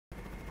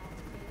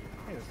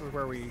Hey, this is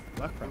where we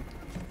left from.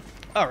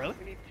 Oh, really?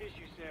 We need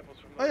tissue samples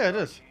from Oh, yeah, it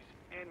is.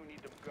 and we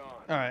need them gone.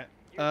 All right.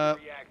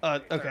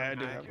 Okay, I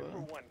do have For a...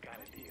 one kind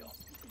of deal.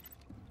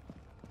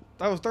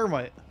 That was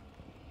thermite.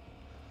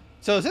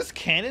 So is this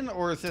canon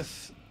or is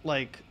this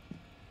like...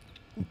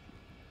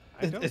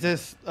 Is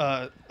this,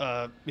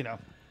 you know...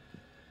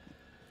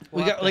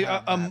 We'll we got like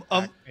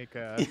make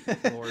a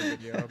lore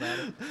video about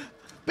it.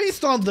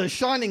 Based on the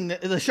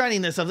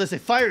shininess of this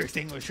fire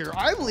extinguisher,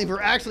 I believe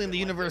we're actually in the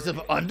universe of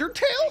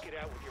Undertale. Take it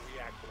out with your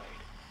react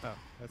blade. Oh,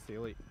 that's the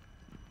elite.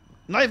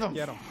 Knife him.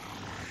 Get him.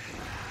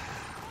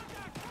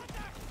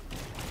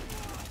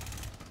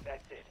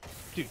 That's it.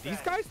 Dude,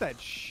 these guys that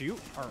shoot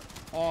are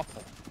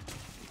awful.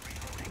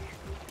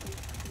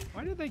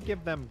 Why did they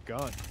give them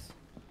guns?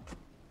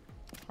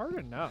 Hard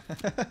enough.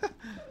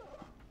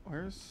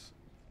 Where's...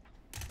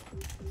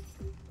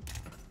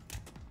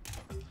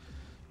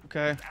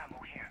 Okay.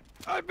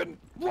 I've been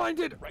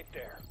blinded. Right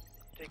there.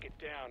 Take it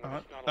down.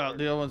 It's not Oh,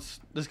 the other one's...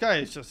 This guy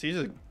is just... He's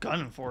just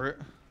gunning for it.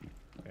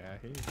 Yeah,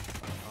 he's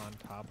on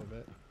top of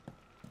it.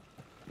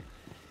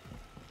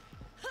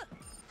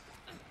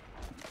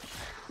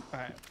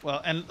 Alright,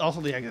 well, and also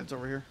the exit's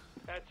over here.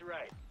 That's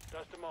right.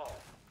 Dust them all.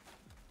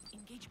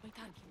 Engage my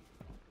target.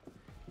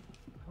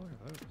 How are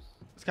those?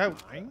 This guy...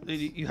 Mines?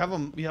 You have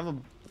him... You have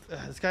him...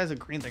 this guy has a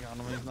green thing on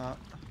him. He's not...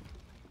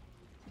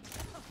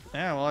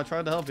 Yeah, well, I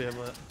tried to help you,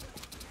 but...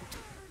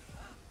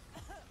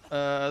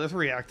 there's a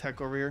react tech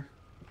over here.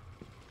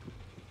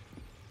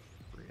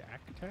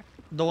 React tech?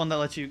 The one that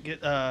lets you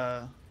get,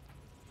 I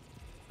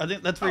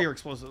think that's for your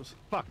explosives.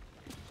 Fuck.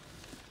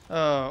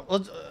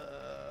 Let's,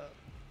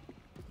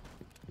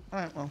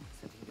 alright, well.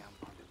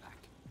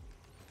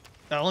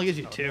 That only gives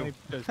you two. Only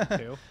does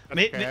two. That's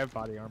okay, I have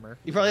body armor.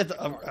 You probably have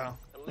to,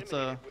 let's,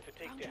 Eliminate it with a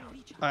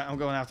takedown. alright, I'm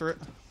going after it.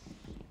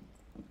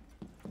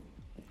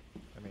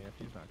 I mean, if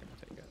he's not gonna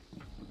take it.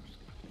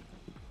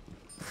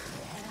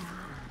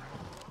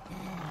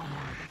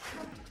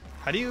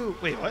 How do you,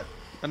 wait, what?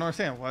 I don't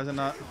understand. Why is it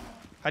not,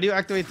 how do you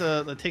activate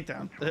the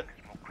takedown?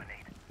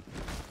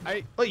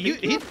 Oh, you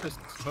just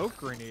smoke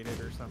grenaded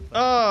or something.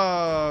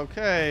 Oh,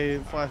 okay.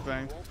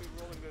 Flashbang. Won't be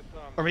rolling this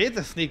on. Or we have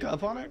to sneak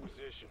up on it?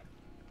 Position.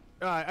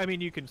 I mean,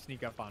 you can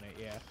sneak up on it,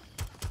 yeah.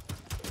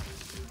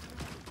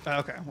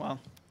 Okay, well.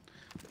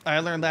 I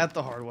learned that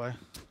the hard way.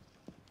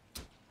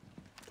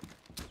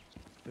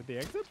 Did the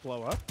exit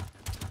blow up?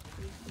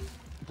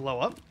 Blow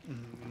up?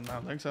 I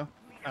don't think so.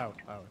 Oh,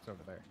 it's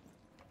over there.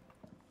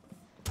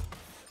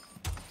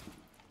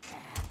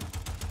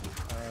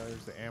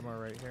 There's the ammo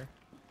right here.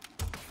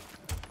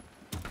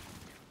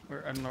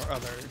 Where, I don't know,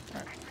 other.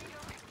 Right.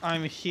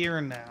 I'm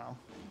here now.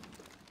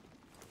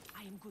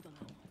 I am good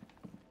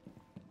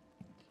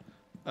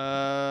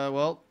alone.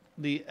 Well,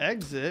 the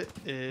exit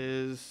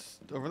is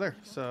over there,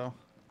 so.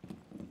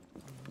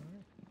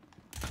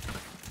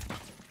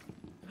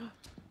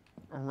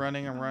 I'm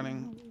running.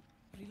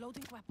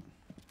 Reloading weapon.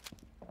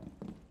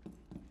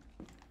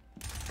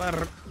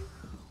 Brr.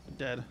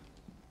 Dead.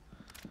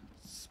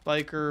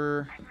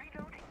 Spiker.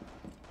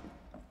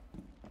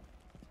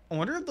 I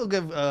wonder if they'll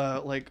give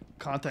like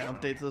content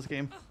updates to this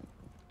game.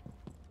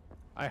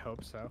 I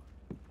hope so.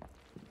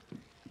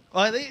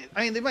 Well,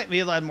 I mean, they might be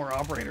able to add more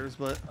operators,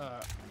 but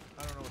I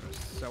don't know what a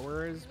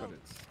sewer is, but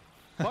it's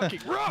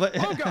fucking rough. but,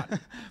 Oh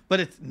god! but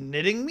it's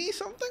knitting me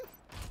something.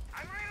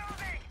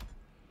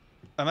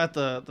 I'm at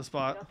the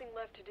spot. Nothing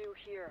left to do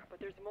here, but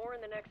there's more in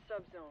the next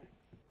subzone.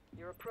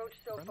 Your approach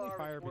so Friendly far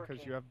fire is working.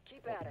 because you have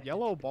Keep at it.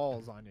 yellow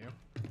balls on you.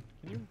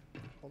 Can you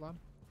hold on?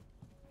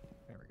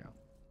 There we go.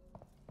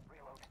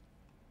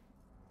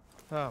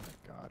 Oh my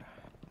god.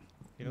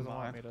 He doesn't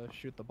want me to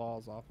shoot the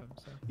balls off him,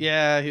 so.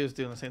 Yeah, he was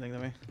doing the same thing to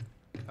me.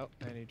 Oh,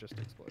 and he just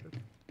exploded.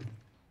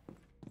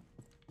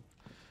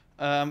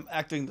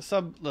 Activating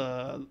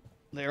the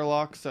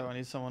airlock, so I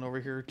need someone over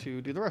here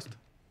to do the rest.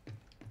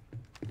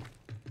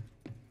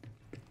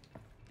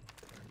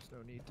 There's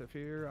no need to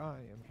fear, I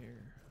am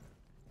here.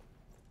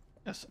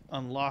 Yes,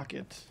 unlock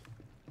it.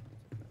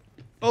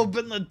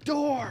 Open the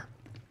door!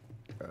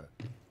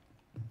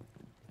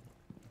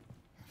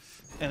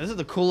 And this is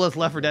the coolest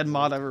Left 4 Dead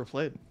mod I've ever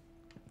played.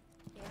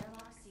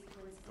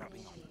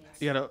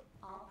 You gotta...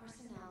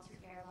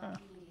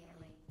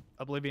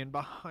 Oblivion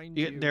behind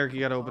you. Derek, you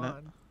gotta open it.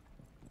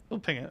 We'll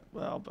ping it.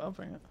 Well, I'll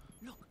ping it.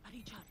 Look, I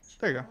recharge.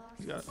 There you go.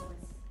 You got it.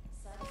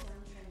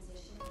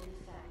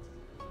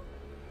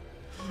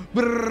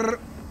 Brrr.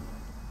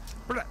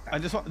 I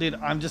just want, dude.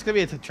 I'm just gonna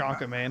be a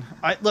Tachanka main.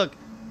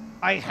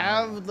 I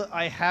have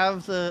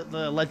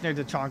the legendary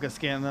Tachanka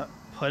skin.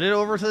 Put it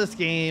over to this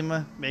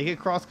game. Make it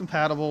cross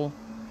compatible.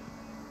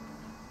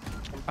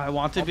 I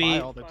want to be.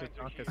 All the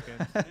Tachanka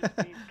skins.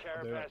 This means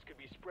Carapace could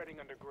be spreading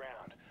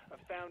underground, a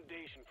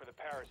foundation for the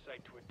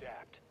parasite to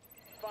adapt.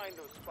 Find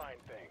those spine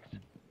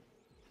things.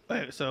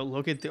 Wait, so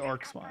look at the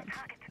arc spines.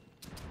 Okay.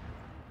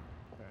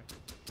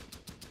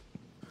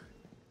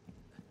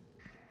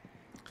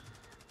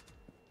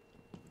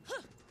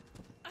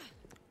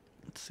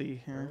 Let's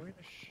see Are here. we going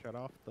to shut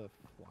off the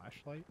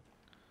flashlight?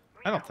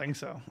 I don't think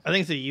so. I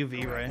think it's a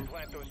UV ray.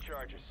 Plant those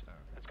charges.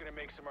 That's gonna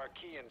make some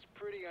Archeans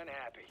pretty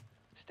unhappy.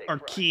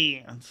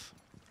 Arcanes.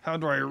 How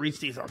do I reach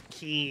these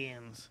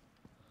arcanes?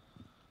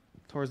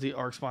 Towards the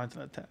arc spines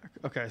and attack.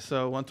 Okay,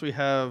 so once we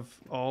have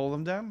all of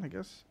them down, I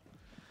guess.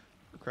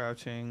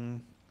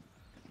 Crouching.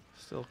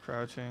 Still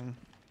crouching.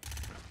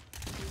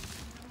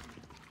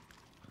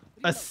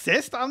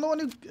 Assist? I'm the one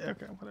who...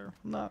 Okay, whatever.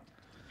 I'm not.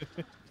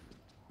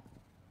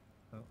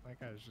 Oh, that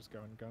guy's just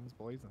going guns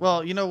blazing.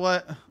 Well, you know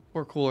what?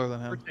 We're cooler than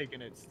him. We're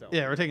taking it stealthy.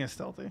 Yeah, we're taking it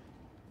stealthy.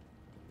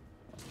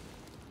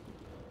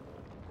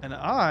 And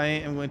I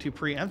am going to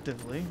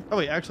preemptively... Oh,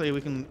 wait, actually,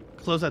 we can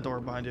close that door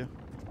behind you.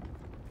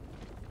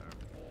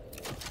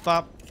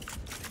 Bop.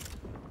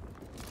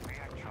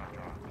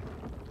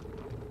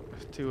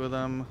 There's two of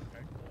them.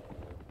 Okay.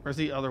 Where's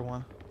the other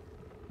one?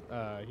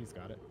 He's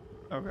got it.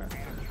 Okay.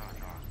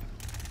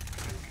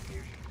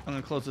 I'm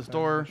gonna close this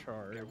door.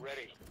 Charge. Get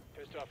ready.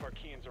 Pissed off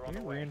Arkeans are on Can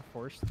the you way.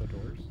 reinforce the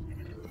doors?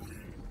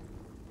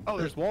 Oh,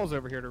 there's walls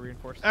over here to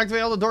reinforce.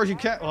 Activate all the doors you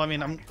can. Well, I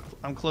mean,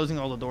 I'm closing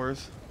all the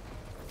doors.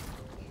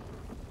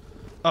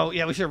 Oh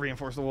yeah, we should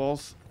reinforce the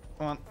walls.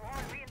 Come on.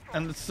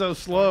 And it's so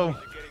slow.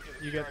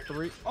 You get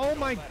 3. Oh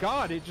my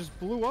god, it just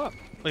blew up.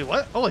 Wait,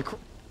 what? Holy cr...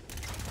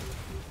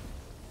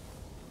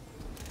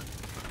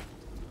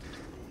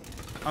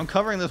 I'm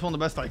covering this one the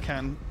best I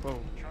can. Whoa.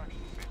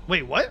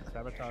 Wait, what?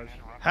 Sabotage.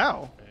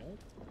 How?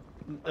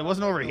 It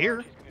wasn't over here.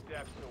 It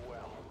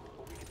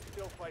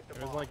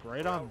was like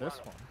right on this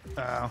one.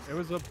 Oh. It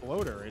was a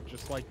bloater. It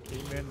just like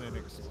came in and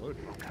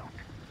exploded.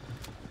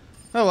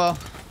 Oh well.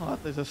 We'll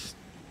have to just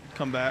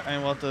come back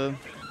and we'll have to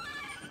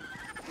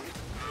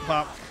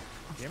pop.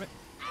 Damn it.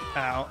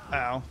 Ow,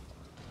 ow.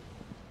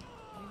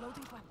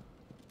 Reloading weapon.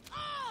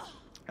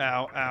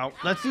 Ow, ow.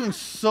 That's doing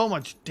so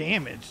much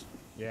damage.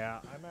 Yeah,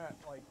 I'm at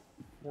like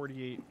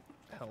 48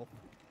 health.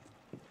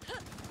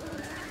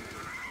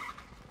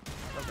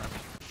 Okay.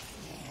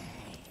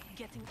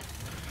 Getting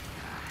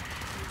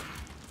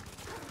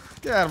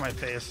Get out of my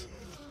face.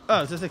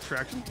 Oh, is this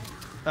extraction?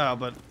 Oh,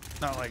 but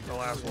not like the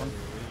last one.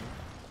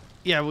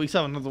 Yeah, we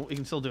still have another. We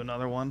can still do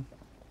another one.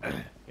 Yeah,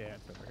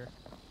 it's over here.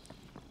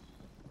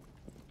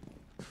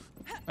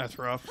 That's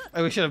rough.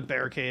 We should have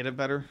barricaded it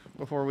better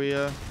before we.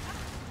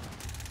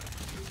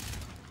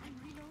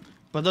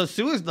 But those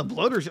sewers, the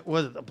bloaters.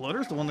 Was it the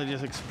bloaters? The one that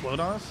just explode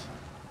on us?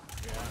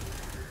 Yeah.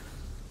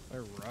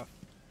 They're rough.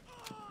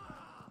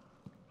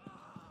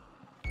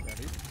 Yeah,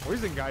 these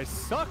poison guys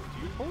suck,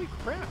 dude. Holy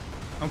crap.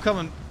 I'm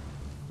coming.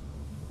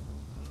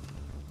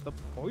 The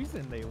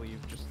poison they leave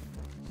just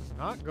does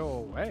not go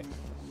away.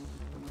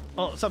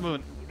 Oh, stop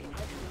moving. You can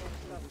head to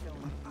the next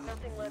subzone.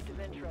 Nothing left of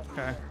interest.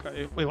 Okay.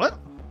 Okay. Wait, what?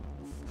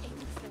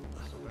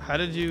 How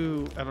did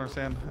you? I don't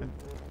understand.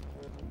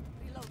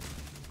 reload.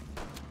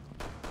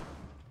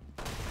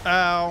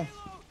 Ow.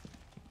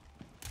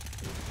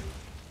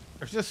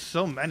 There's just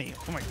so many.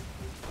 Oh my. It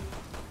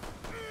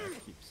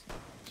keeps...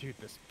 Dude,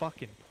 this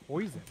fucking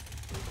poison.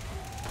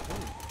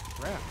 Holy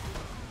crap.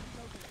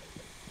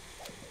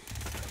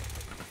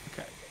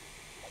 Okay.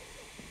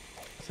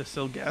 Is this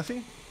still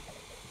gassy?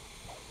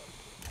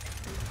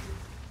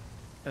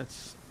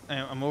 It's.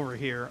 I'm over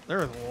here.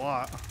 There is a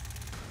lot.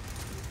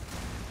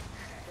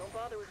 Don't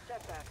bother with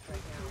setbacks right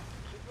now.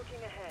 Keep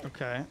looking ahead.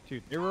 Okay.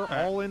 Dude, they were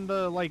Alright. all in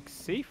the like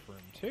safe room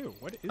too.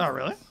 What is Oh,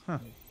 really? this? Huh. I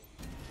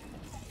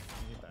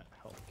need that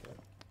health kit.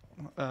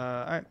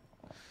 Alright.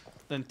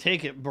 Then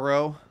take it,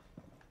 bro.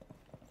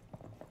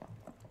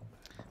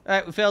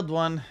 Alright, we failed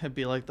one. It'd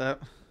be like that.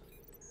 Get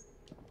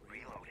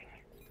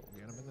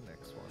him in the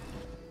next one.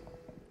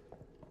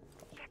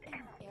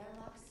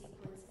 Airlock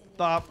sequence in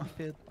Stop. all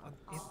personnel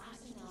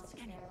to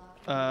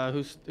airlock.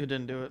 Who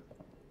didn't do it?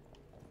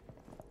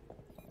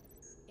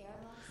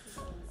 Airlock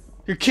sequence.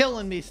 You're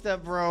killing me,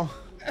 step bro.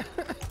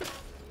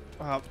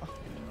 Stop.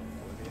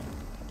 You're really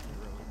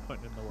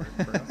putting in the work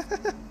for us.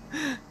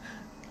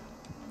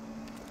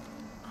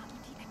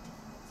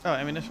 Oh,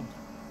 ammunition.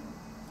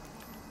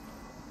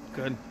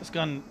 Good. This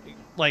gun,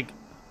 like,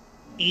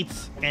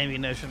 eats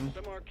ammunition.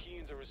 Some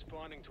Arkeans are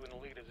responding to an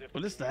elite as if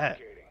What they're is that?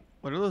 communicating.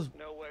 What are those?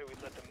 No way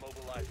we'd let them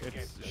mobilize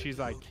against us. She's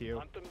IQ.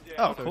 Hunt them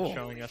Oh, down. So cool. it's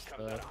showing us Comes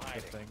the out of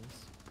hiding.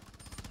 things.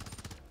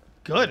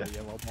 Good. The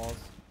yellow balls.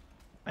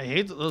 I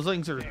hate those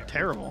things are There.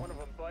 terrible. One of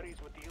them buddies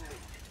with the elite.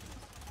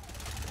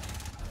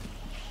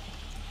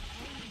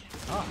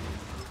 Ah.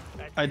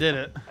 That's I did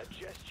it. a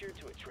gesture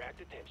to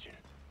attract attention.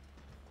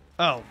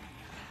 Oh.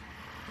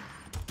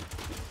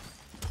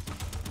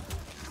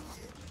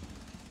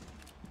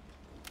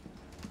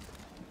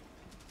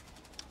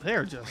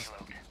 They're just.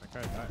 That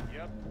guy died.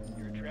 Yep,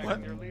 you're attracting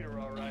What? their leader,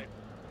 all right.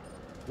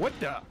 What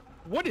the?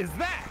 What is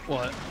that?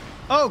 What?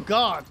 Oh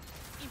god!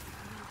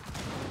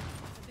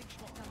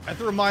 I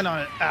threw a mine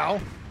on it. Ow.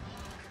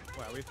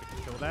 Wow, we have to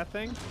kill that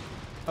thing?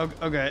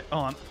 Okay,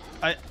 hold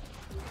on.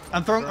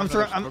 I'm throwing. I'm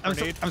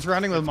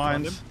surrounding with It's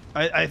mines.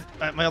 My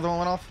other one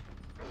went off.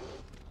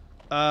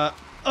 Oh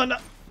no!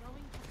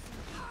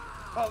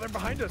 Oh, they're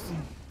behind us.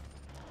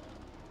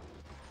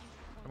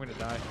 I'm gonna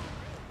die.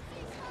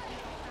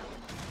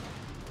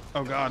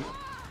 Oh god,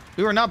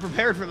 we were not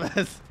prepared for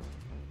this.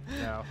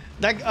 No.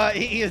 That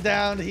he is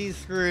down. He's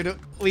screwed.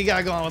 We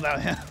gotta go on without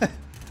him.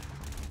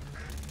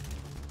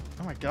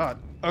 Oh my god.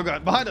 Oh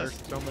god, behind There's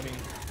us. so many.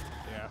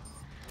 Yeah.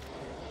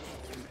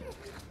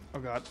 Oh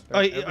god. They're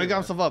Oh, he everywhere. got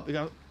himself up.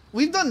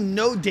 We've done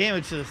no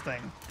damage to this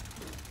thing.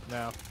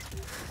 No.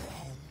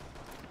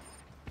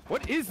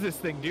 What is this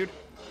thing, dude?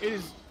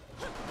 It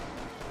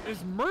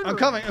is murder. I'm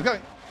coming. I'm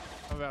coming.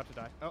 I'm about to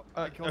die. Oh,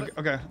 I killed Okay. it.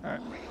 Okay. All right.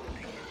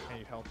 I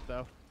need help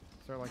though.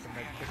 Is there like a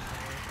med kit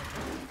somewhere or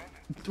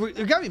something? We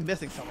gotta be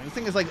missing something. This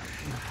thing is like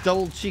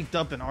double cheeked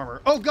up in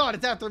armor. Oh god,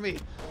 it's after me.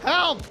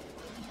 Help!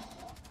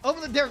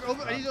 Open the door.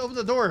 I need to open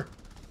the door.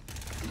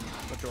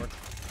 What door?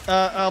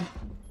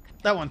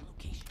 That one.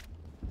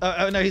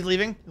 No, he's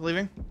leaving. He's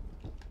leaving.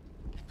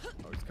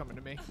 Oh, he's coming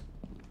to me.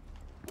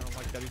 I don't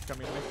like that he's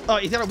coming to me. Oh,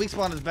 he's got a weak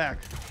spot on his back.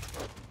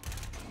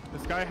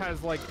 This guy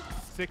has like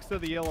 6 of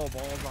the yellow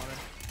balls on him.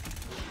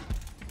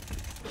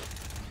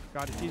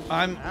 God, he's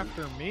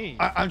after me.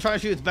 I'm trying to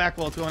shoot its back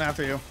while it's going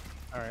after you.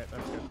 All right,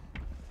 that's good.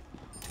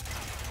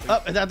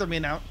 Oh, it's after me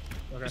now.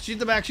 Okay. Shoot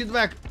the back. Shoot the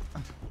back.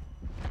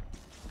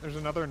 There's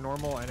another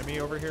normal enemy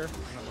over here. And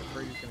I'm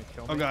afraid he's gonna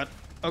kill me. Oh god.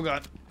 Oh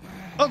god.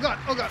 Oh god.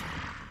 Oh god.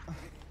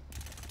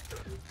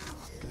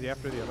 Is he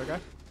after the other guy?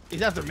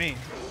 He's after me.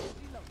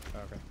 Oh,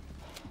 okay.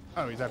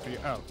 Oh, he's after you.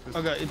 Oh. This,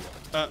 Oh god. It's,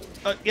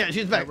 yeah, shoot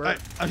his back. we're-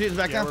 I'm shooting his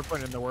back yeah, now. we're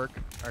putting in the work.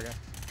 Okay.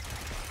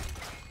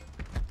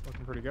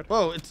 Looking pretty good.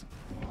 Whoa, it's.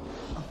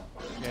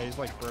 Yeah, he's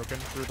like broken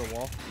through the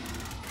wall.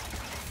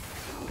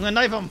 I'm gonna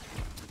knife him.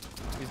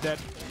 He's dead.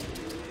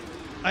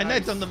 I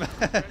knifed him the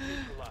back. Neutralized.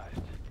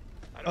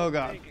 I don't Oh,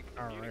 God. think it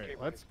can All communicate right,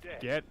 with let's its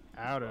dead. get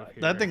out of here.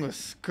 That thing was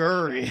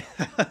scurry.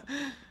 I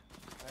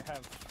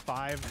have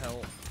 5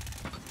 health.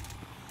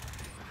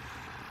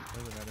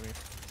 There's an enemy.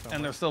 somewhere.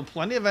 And there's still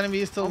plenty of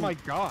enemies to. Oh my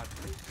god.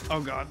 Oh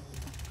god.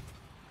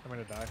 I'm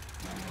gonna die.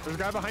 There's a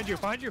guy behind you.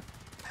 Behind you.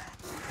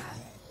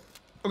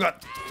 Oh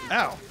god.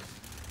 Ow.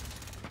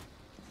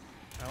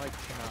 I like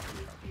cannot be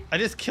touched. I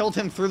just killed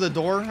him through the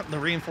door, the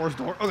reinforced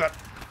door. Oh god.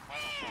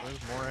 There's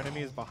more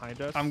enemies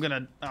behind us. I'm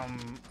gonna There's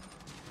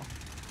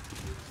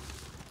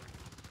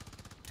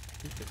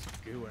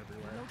just goo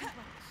everywhere.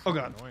 Oh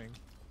god. Annoying.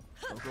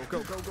 Go.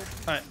 All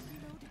right.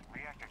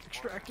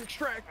 Extract.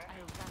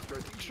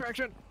 Start the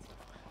extraction.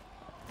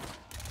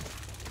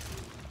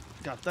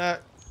 Got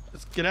that.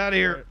 Let's get out of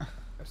here. Alright,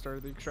 I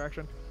started the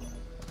extraction.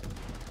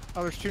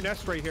 Oh, there's 2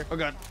 nests right here. Oh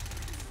god.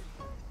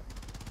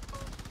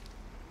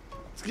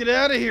 Let's get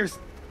out of here.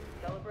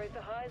 Celebrate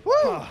the highs. Woo!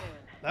 while you can.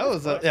 That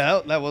was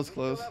yeah, that was We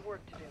close. still have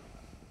work to do.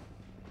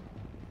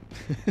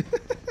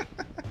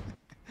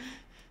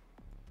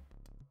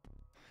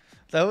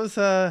 That was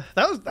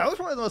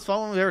probably the most fun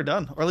one we've ever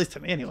done, or at least to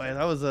me anyway.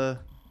 That was I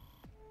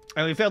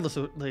mean, we failed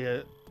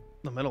the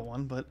middle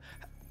one, but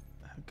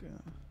okay.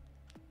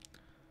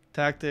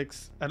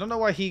 Tactics. I don't know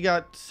why he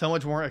got so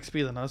much more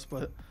XP than us,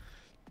 but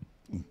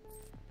all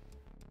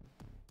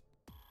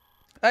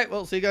right.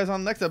 Well, see you guys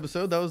on the next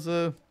episode. That was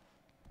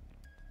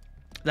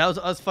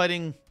us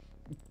fighting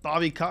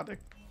Bobby Kotick.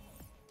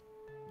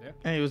 Yeah.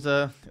 And he was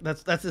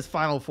that's his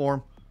final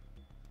form.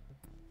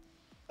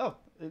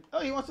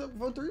 Oh, he wants to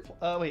vote the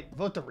replay. Wait,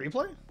 vote the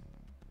replay?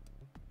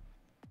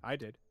 I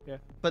did. Yeah.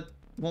 But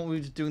won't we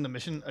just doing the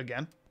mission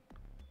again?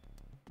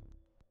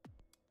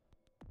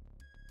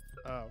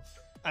 Oh.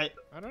 I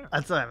don't know.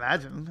 That's what I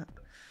imagine.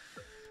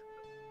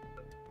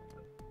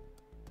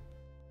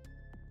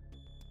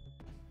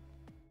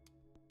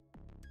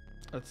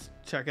 Let's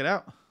check it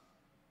out.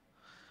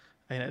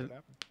 What happened?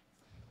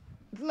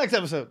 Next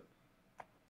episode.